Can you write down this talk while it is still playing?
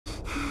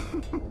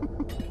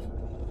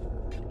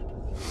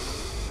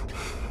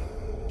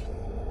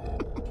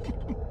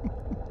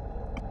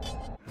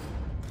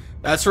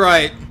That's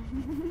right.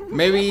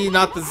 Maybe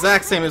not the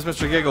exact same as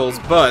Mr. Giggles,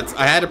 but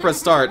I had to press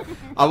start.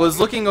 I was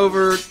looking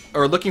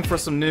for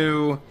some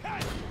new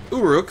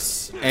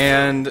Uruks,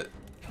 and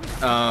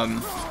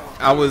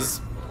I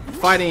was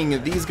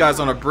fighting these guys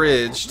on a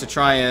bridge to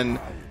try and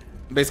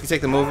basically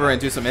take them over and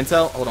do some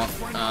intel. Hold on,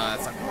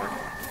 that's not gonna work.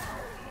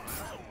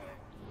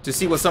 To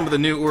see what some of the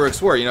new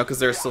Uruks were, you know, because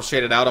they're still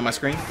shaded out on my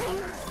screen.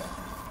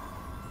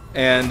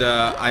 And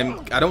I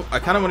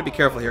kind of want to be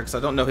careful here because I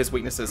don't know his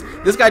weaknesses.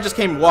 This guy just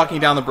came walking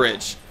down the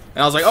bridge,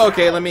 and I was like, oh,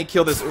 okay, let me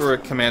kill this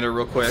Uruk commander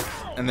real quick,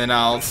 and then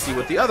I'll see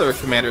what the other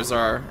commanders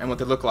are and what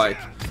they look like.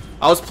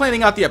 I was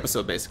planning out the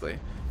episode basically,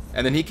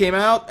 and then he came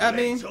out at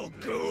me.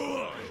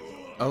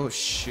 Oh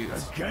shoot!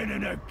 Again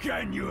and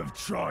again you have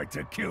tried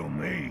to kill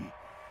me,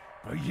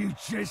 but you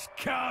just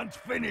can't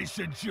finish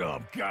the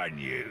job, can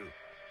you?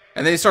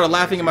 And then he started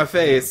laughing in my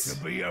face.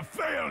 To be a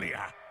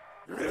failure.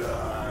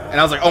 And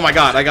I was like, oh my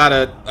god, I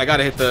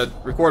gotta hit the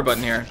record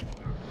button here.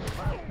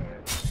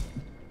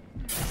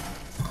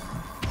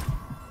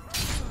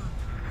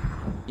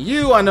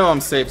 I know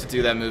I'm safe to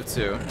do that move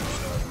too.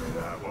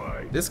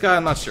 This guy,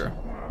 I'm not sure.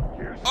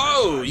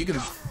 Oh, you can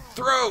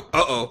throw.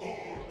 Uh-oh.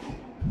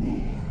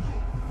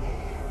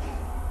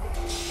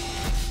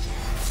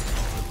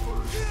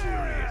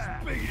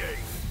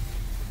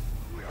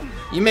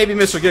 You may be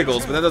Mr.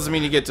 Giggles, but that doesn't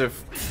mean you get to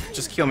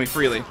just kill me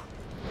freely.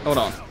 Hold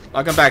on,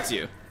 I'll come back to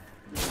you.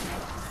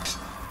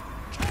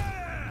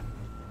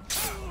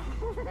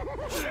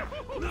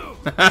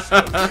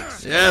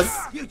 Yes.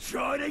 You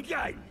tried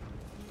again.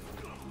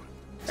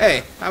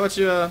 Hey, how about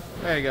you?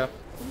 There you go.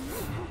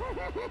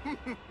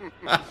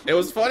 It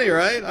was funny,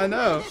 right? I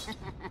know.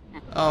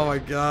 Oh my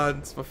god,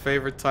 it's my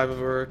favorite type of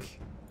Uruk.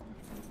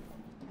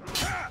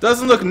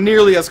 Doesn't look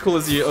nearly as cool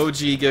as the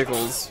OG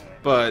Giggles,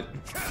 but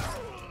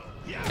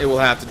it will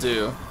have to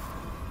do.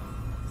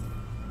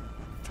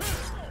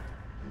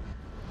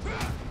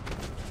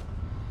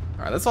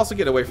 Alright, let's also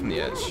get away from the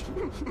edge.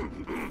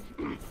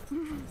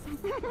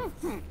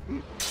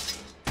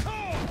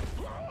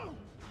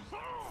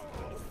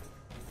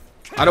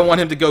 I don't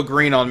want him to go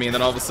green on me and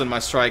then all of a sudden my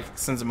strike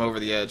sends him over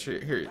the edge.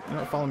 Here, you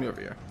know, follow me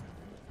over here.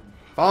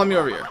 Follow me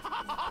over here.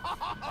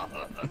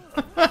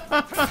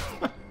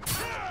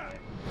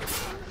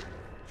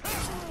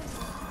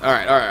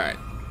 Alright, alright.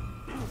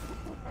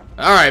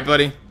 Alright,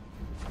 buddy.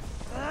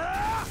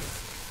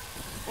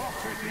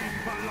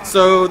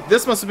 So,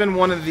 this must have been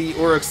one of the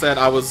Uruks that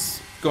I was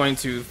going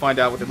to find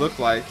out what they looked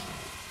like.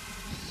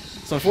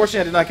 So, unfortunately,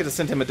 I did not get to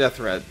send him a death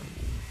threat.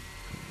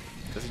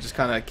 Because he just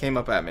kind of came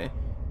up at me.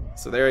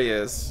 So, there he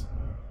is.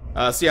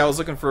 See, I was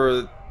looking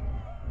for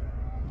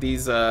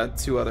these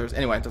two others.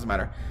 Anyway, it doesn't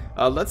matter.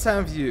 Let's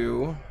have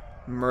you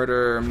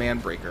murder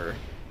Manbreaker.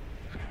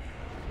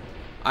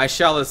 I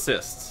shall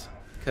assist.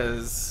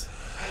 Because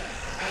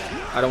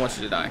I don't want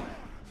you to die.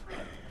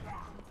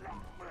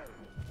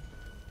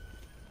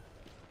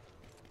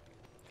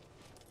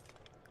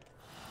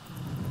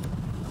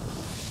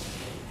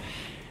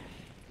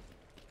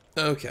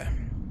 Okay.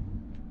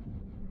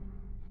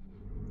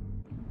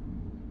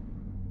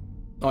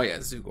 Oh yeah,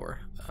 Zugor.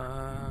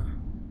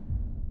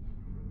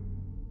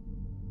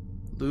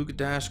 Lug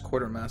Dash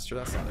Quartermaster,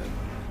 that's not it.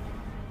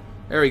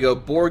 There we go,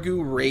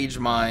 Borgu Rage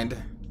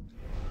Mind.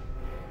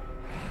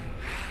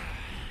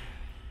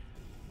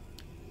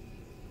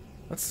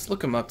 Let's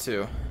look him up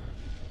too.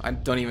 I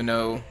don't even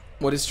know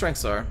what his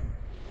strengths are.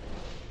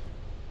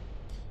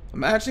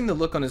 Imagining the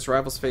look on his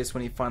rival's face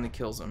when he finally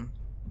kills him.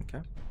 Okay.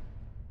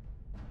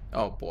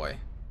 Oh boy.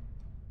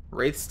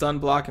 Wraith, Stun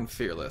Block, and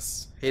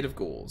Fearless. Hate of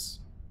Ghouls.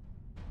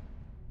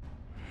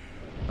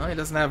 Well, he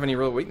doesn't have any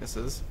real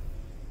weaknesses.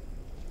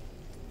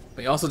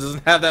 But he also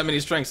doesn't have that many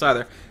strengths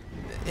either.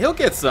 He'll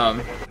get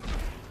some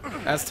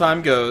as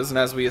time goes and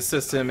as we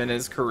assist him in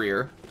his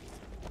career.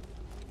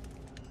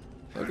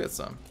 He'll get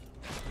some.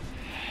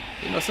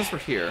 You know, since we're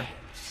here.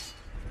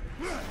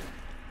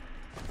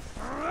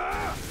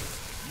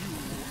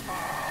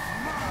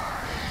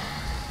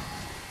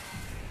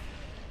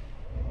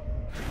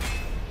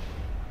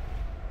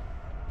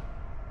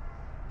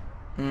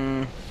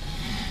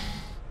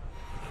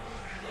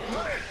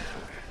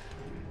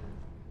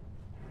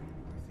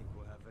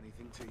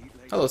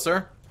 Hello,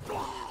 sir.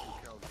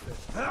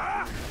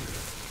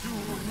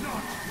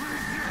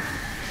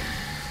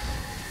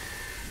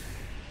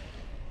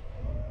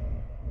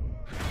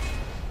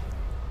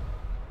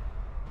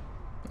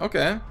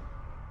 Okay.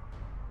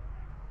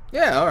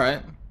 Yeah,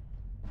 alright.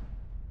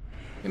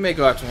 We may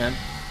go after him.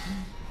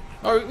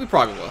 Or we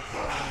probably will.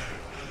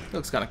 He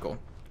looks kind of cool.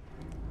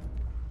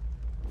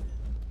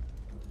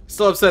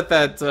 Still upset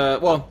that,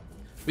 well,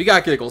 we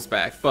got Giggles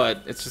back,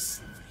 but it's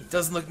just, he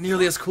doesn't look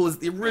nearly as cool as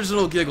the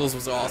original Giggles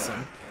was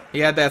awesome. He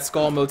had that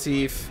skull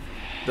motif,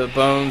 the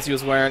bones he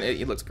was wearing,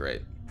 he looks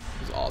great.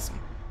 It was awesome.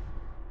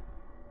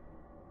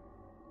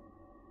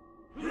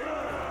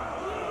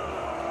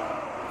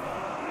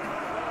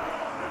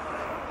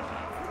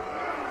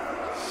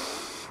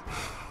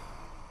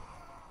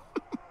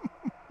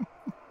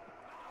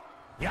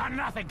 You're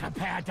nothing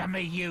compared to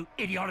me, you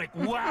idiotic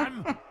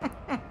worm!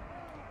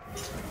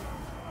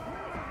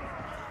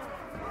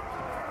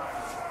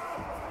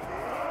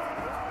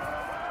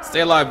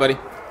 Stay alive, buddy.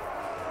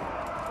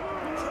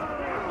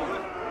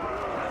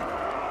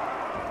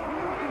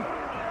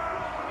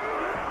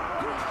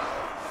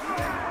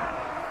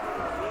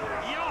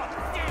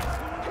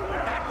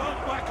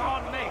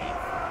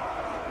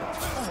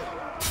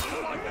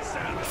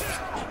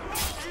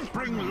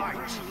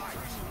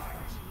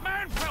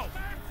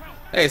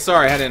 Hey,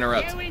 sorry, I had to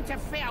interrupt. You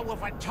interfere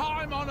with a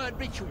time-honored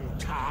ritual,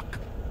 Tark.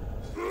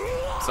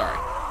 Sorry.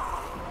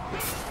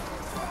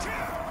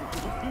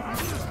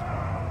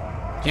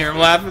 Hear him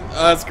laughing?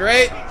 Oh, that's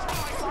great.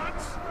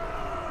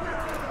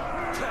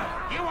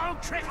 You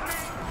won't trick me.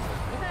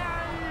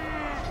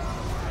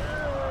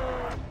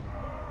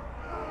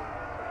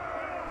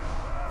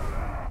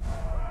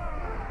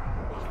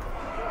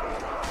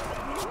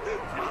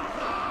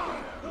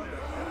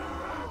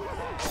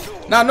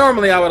 Now,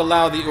 normally I would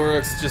allow the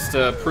Uruks just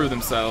to prove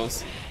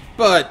themselves,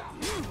 but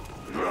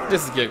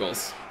this is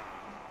giggles.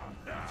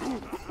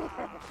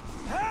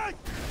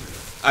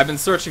 I've been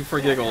searching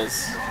for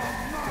giggles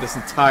this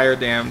entire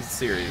damn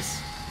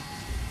series.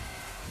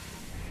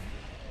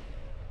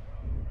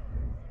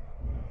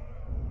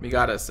 We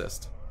gotta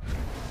assist.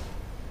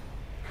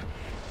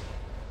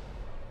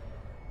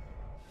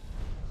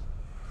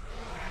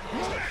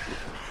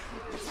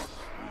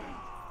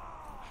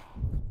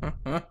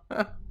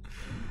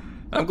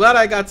 I'm glad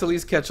I got to at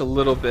least catch a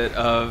little bit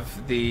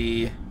of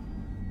the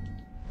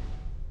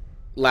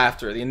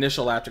laughter, the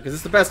initial laughter, because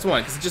it's the best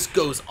one, because it just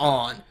goes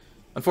on.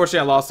 Unfortunately,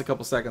 I lost a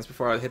couple seconds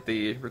before I hit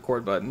the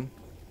record button.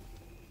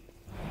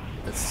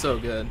 It's so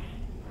good.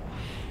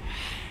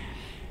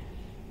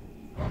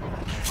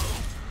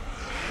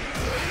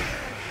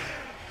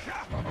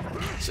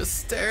 Just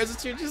stares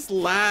at you, just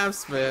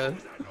laughs, man.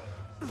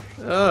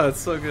 Oh,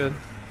 it's so good.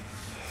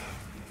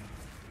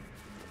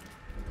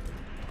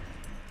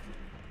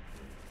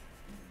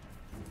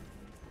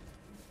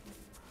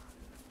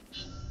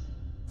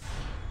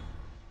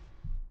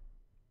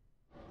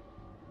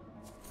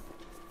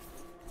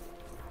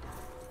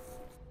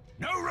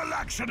 No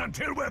relaxing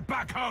until we're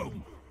back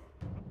home.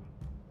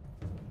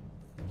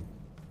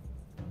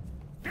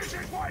 This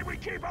is why we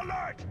keep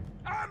alert.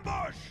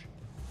 Ambush.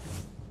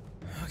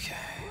 Okay.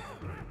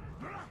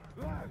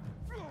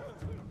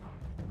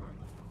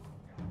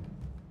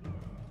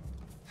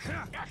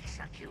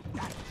 Execute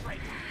that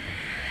traitor.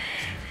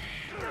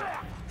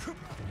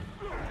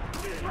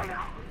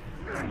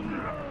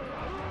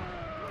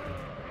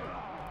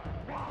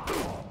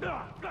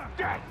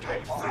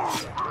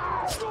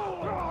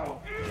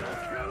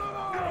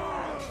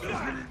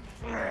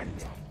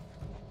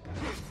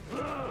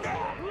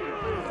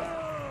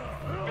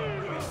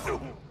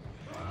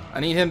 I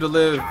need him to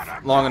live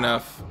long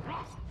enough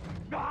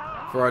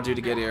for our dude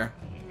to get here.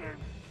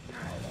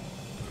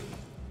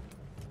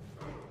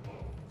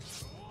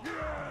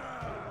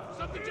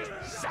 Something just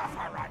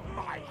suffer at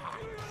my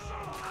hands.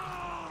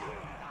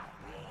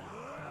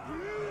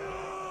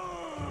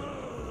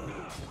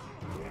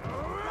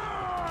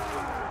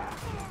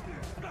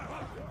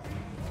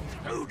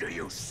 Who do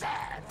you serve?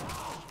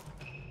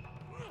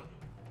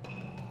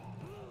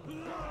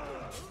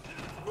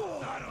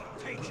 That'll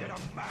teach you to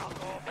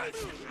mouth off.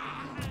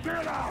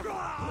 Get out!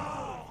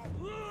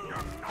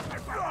 You're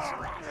nothing but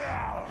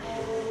trash.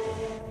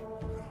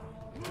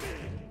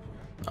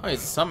 Oh,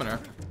 he's a summoner.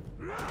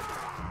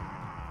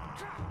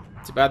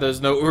 Too bad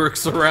there's no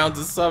Uruks around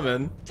to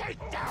summon. Take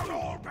down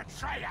all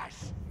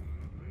betrayers.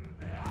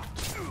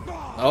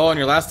 Oh, and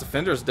your last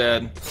defender's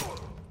dead.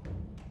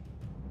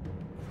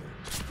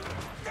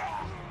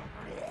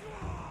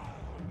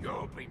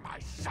 You'll be my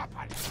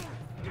supper.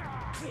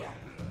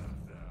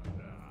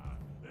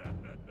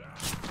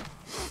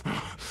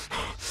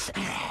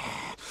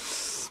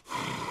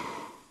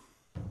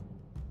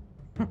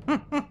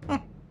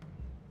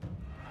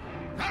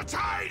 The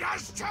tide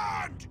has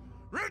turned!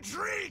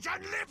 Retreat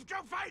and live to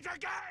fight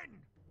again!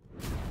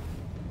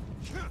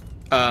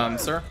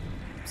 Sir?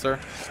 Sir?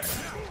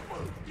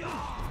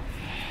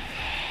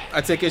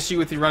 I take issue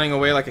with you running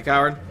away like a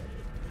coward.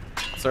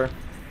 Sir?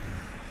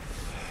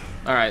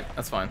 Alright,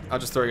 that's fine. I'll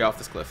just throw you off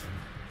this cliff.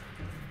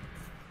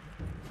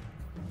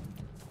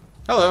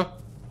 Hello.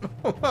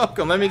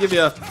 Welcome. Let me give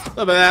you a little bit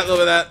of that, a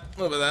little bit of that,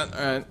 a little bit of that.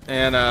 Alright.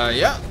 And,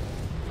 yeah.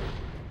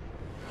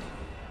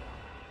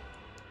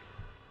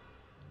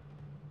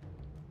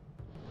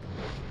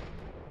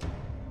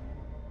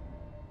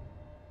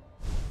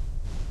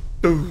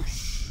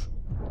 Boosh.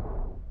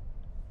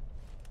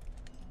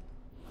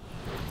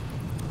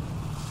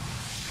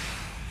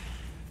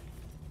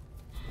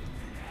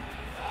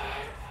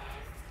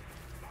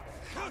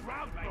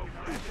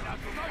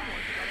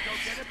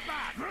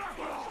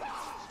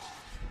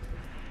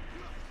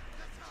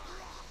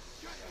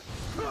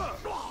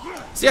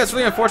 So yeah, it's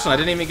really unfortunate. I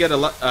didn't even get a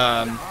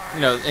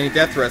you know, any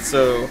death threats,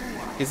 so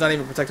he's not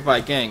even protected by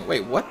a gang.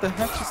 Wait, what the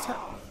heck just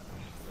happened?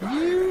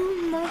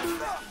 You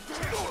mother...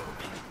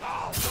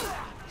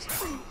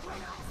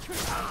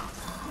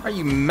 Are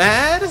you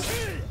mad?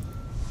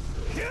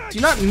 Do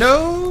you not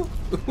know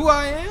who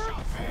I am?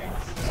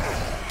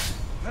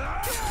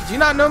 Do you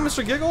not know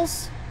Mr.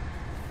 Giggles?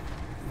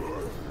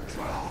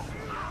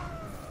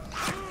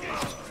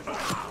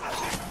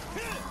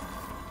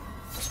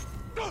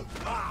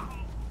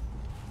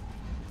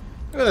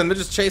 Look at them, they're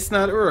just chasing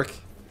that Uruk.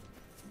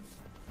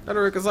 That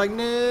Uruk is like,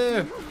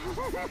 no.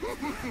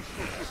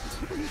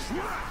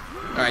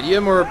 Alright, you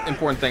have more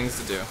important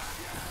things to do.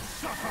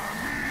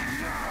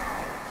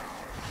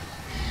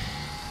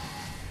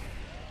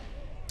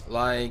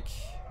 Like...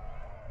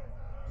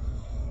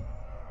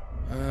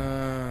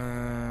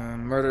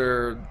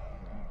 murder...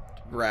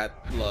 rat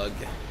lug.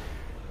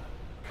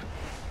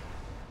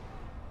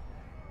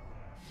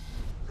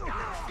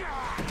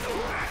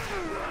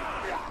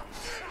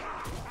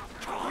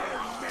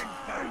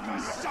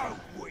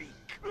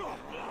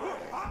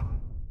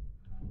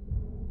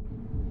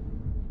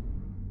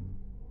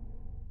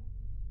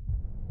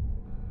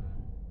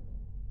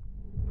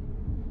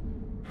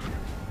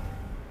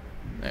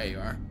 There you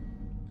are.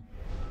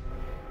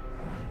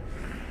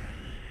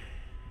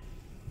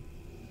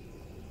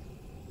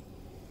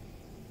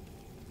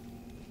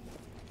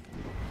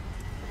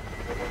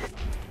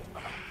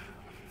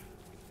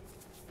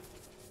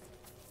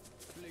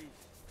 Please,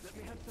 let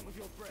me have some of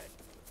your bread.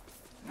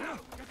 No,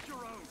 get your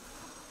own.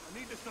 I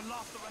need this to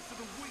last the rest of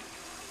the week.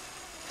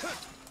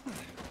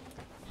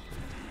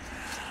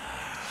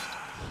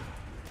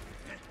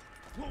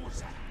 What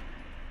was that?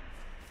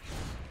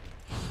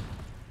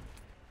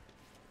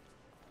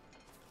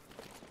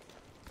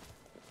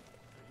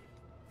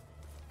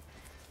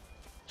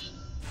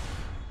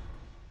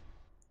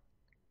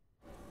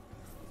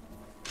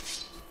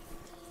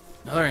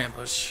 Another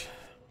ambush.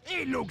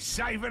 It looks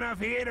safe enough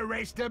here to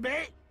rest a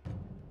bit.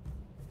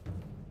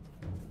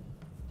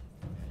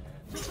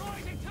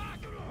 Surprise attack!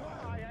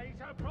 I hate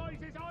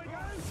surprises, I do!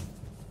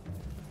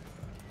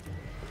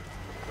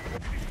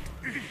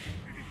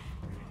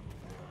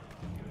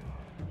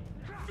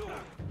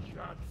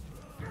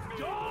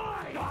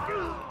 Die!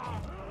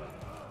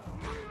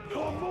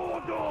 For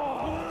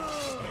Mordor!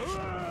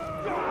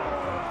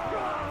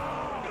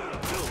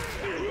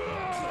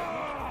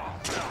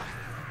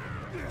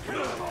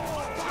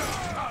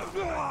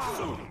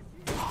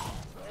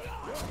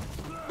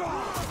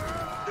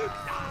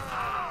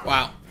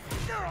 Wow.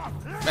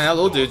 Man, that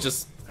little dude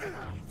just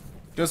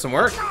doing some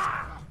work.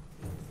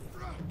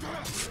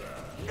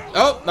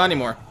 Oh, not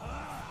anymore.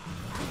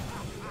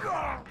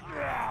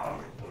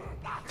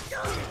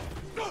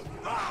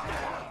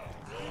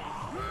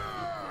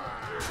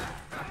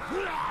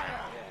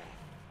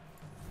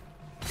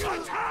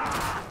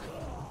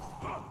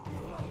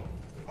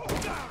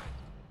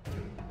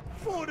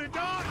 For the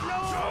Dark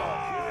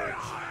Lord!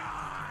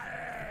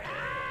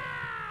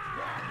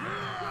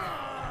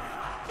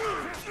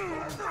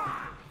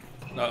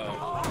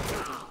 Uh-oh.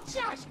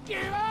 Just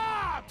give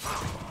up!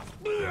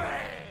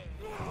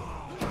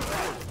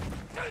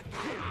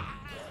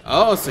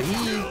 Oh, so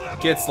he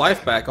gets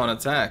life back on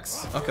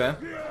attacks. Okay.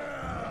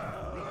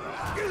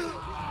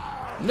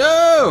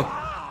 No!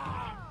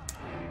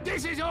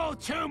 This is all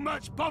too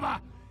much bother!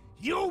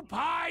 You'll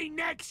pay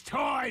next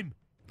time!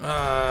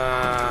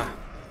 Come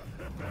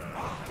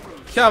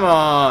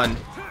on!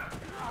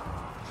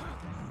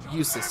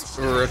 Useless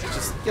Uruk,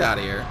 just get out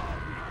of here.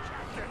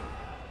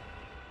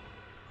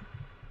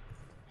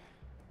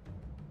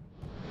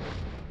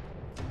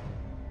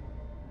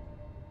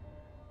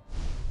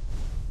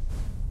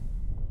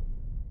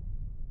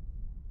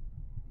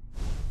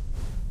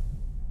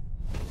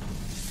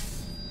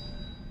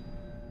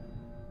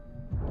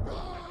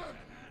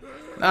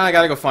 Now I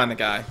gotta go find the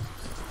guy.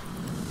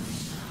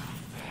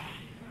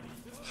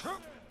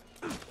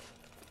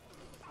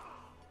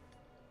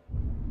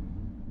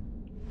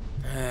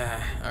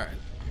 Alright.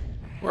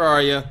 Where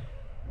are you?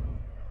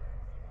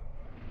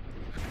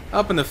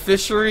 Up in the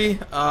fishery?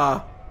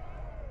 Alright,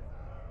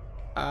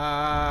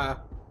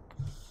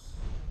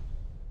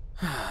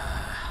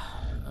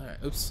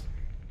 oops.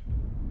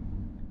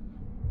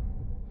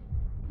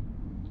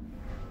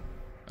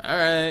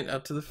 Alright,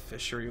 up to the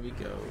fishery we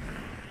go.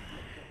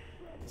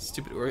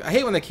 Stupid Uruk. I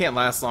hate when they can't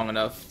last long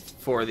enough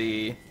for our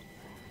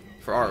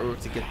Uruk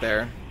to get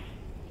there.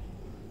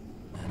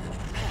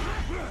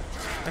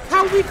 Like,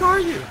 how weak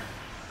are you?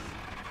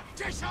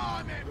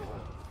 Disarm him!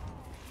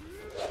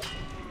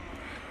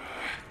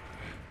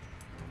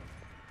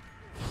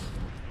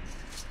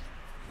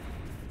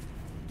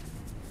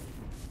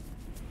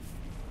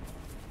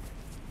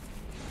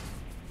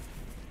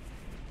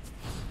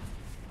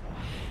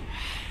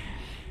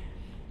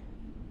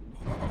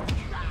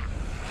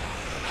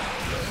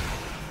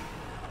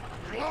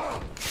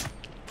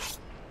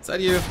 Is that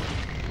you?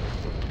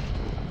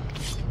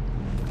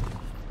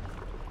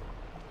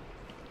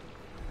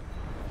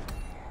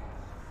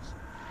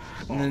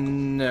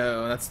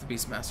 No, that's the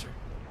Beastmaster.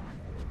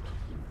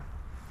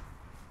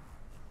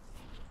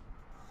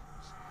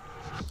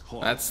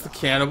 That's the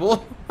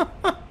cannibal.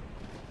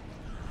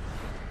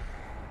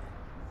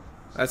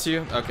 That's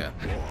you? Okay.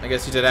 I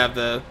guess you did have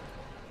the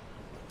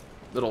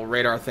little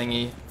radar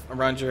thingy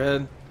around your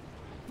head.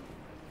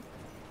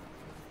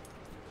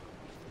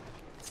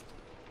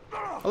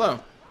 Hello.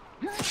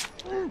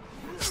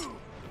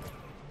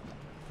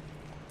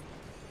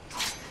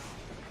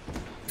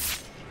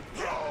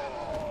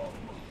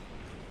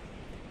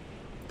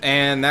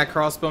 And that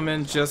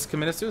crossbowman just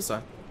committed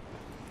suicide.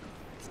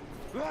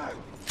 I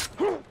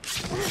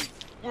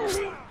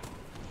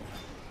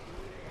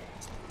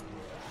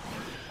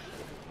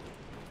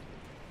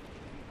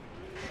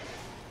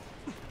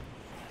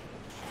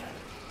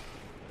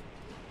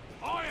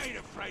ain't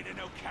afraid of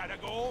no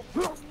category.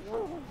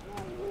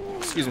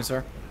 Excuse me,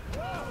 sir.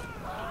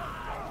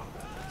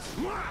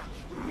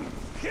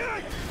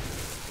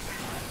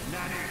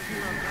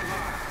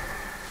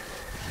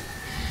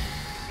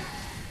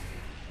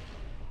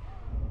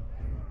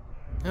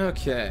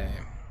 Okay.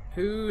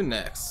 Who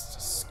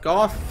next?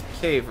 Scoth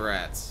Cave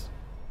Rats.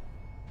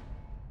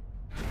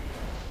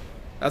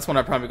 That's one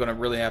I'm probably going to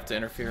really have to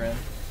interfere in.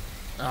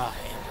 Ah,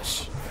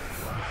 ambush.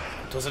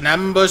 It was an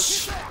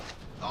ambush!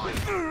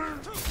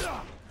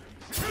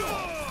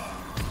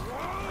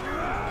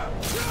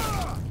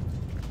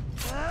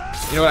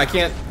 You know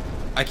what,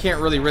 I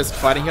can't really risk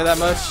fighting here that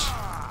much,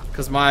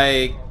 because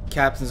my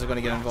captains are going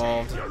to get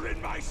involved. You're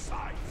in my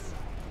sights.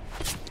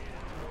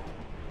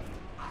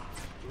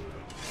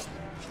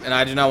 And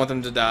I do not want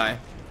them to die.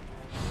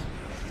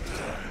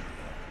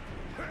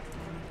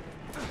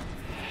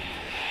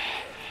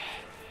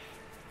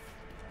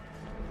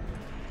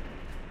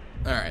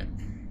 Alright.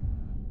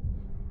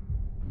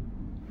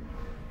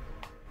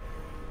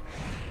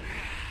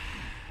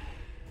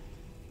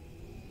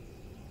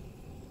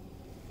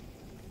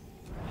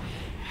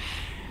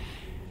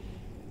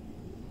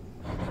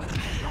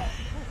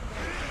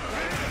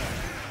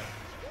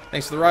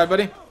 Thanks for the ride,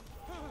 buddy.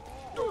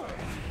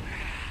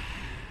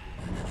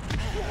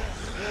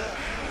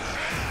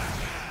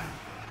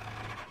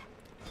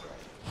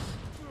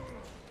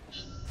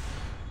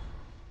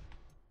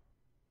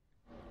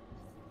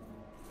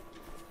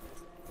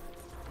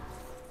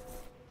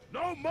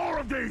 No more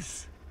of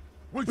this.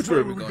 Which way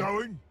are we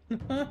going?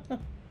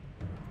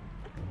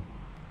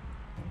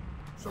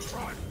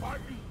 Surprise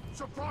fighting,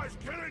 surprise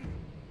killing.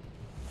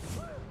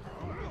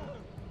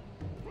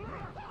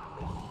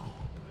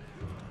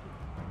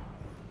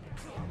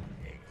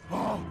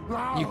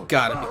 You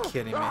gotta be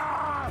kidding me.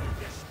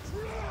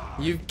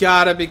 You've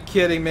gotta be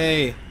kidding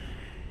me.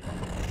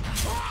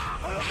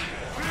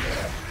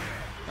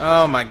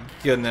 Oh my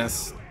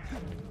goodness.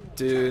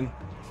 Dude.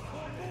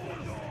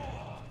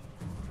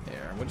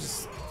 Here, we'll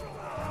just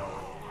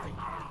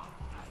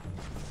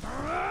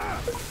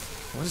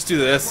do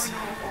this.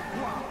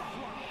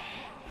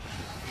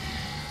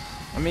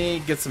 Let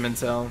me get some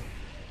intel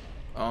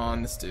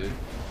on this dude.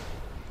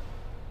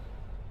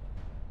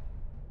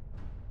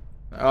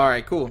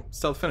 Alright, cool.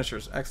 Stealth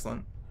finishers.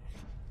 Excellent.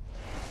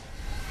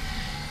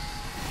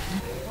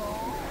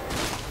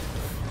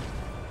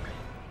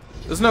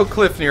 There's no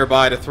cliff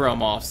nearby to throw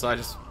him off, so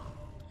it's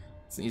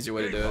an easier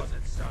way to do it.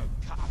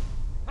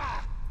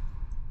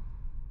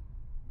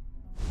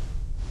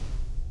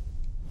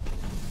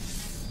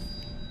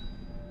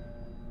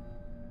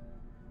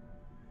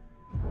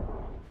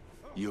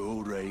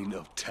 Your reign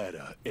of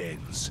terror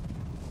ends.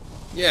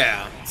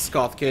 Yeah,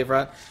 Scoth Cave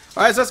Rat.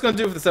 Alright, so that's going to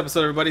do it for this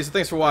episode, everybody. So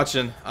thanks for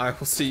watching. I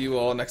will see you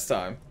all next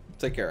time.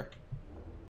 Take care.